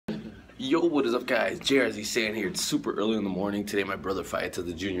Yo, what is up, guys? JrzSaiyan here. It's super early in the morning. Today my brother fights at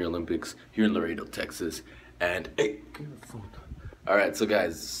the Junior Olympics here in Laredo, Texas. And hey, give me the phone. Alright, so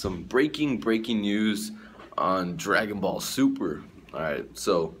guys, some breaking news on Dragon Ball Super. Alright,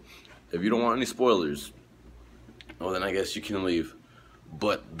 so if you don't want any spoilers, well then I guess you can leave.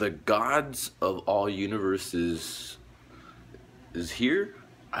 But the gods of all universes is here?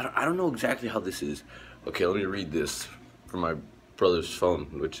 I don't know exactly how this is. Okay, let me read this from my brother's phone,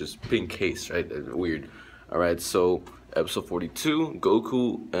 which is pink case, right? Weird. Alright, so episode 42,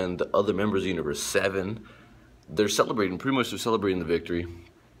 Goku and the other members of Universe 7, they're celebrating, they're celebrating the victory.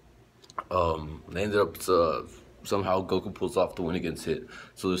 They ended up, somehow Goku pulls off the win against Hit.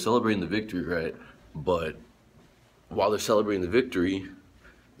 So they're celebrating the victory, right? But while they're celebrating the victory,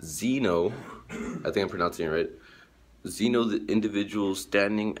 Zeno, I think I'm pronouncing it right, Zeno, the individual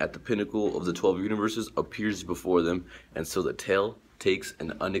standing at the pinnacle of the 12 universes, appears before them, and so the tale takes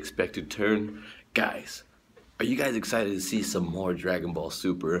an unexpected turn. Guys, are you guys excited to see some more Dragon Ball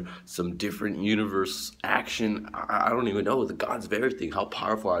Super, some different universe action? I don't even know, the gods of everything, how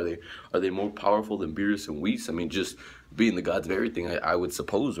powerful are they? Are they more powerful than Beerus and Whis? I mean, just being the gods of everything, I would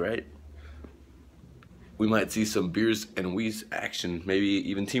suppose, right? We might see some Beerus and Whis action, maybe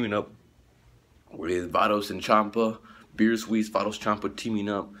even teaming up with Vados and Champa. Beerus, Whis, Vados, Champa teaming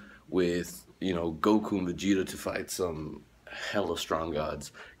up with, you know, Goku and Vegeta to fight some hella strong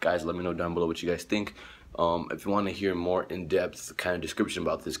gods. Guys, let me know down below what you guys think. If you want to hear more in-depth kind of description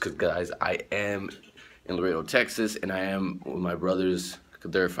about this, because guys, I am in Laredo, Texas, and I am with my brothers.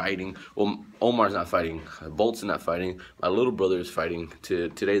 They're fighting. Well, Omar's not fighting. Bolt's not fighting. My little brother is fighting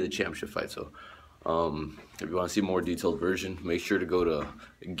today, the championship fight. So if you want to see more detailed version, make sure to go to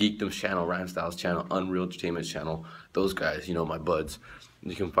Geekdom's channel, Ryan Styles channel, Unreal Entertainment's channel. Those guys, you know, my buds.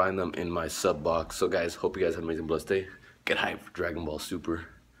 You can find them in my sub box. So guys, hope you guys have an amazing blessed day. Get hyped for Dragon Ball Super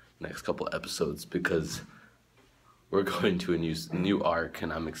next couple episodes, because we're going to a new arc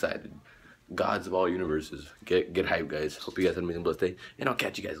and I'm excited. Gods of all universes. Get hyped, guys. Hope you guys have an amazing blessed day, and I'll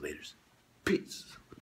catch you guys later. Peace.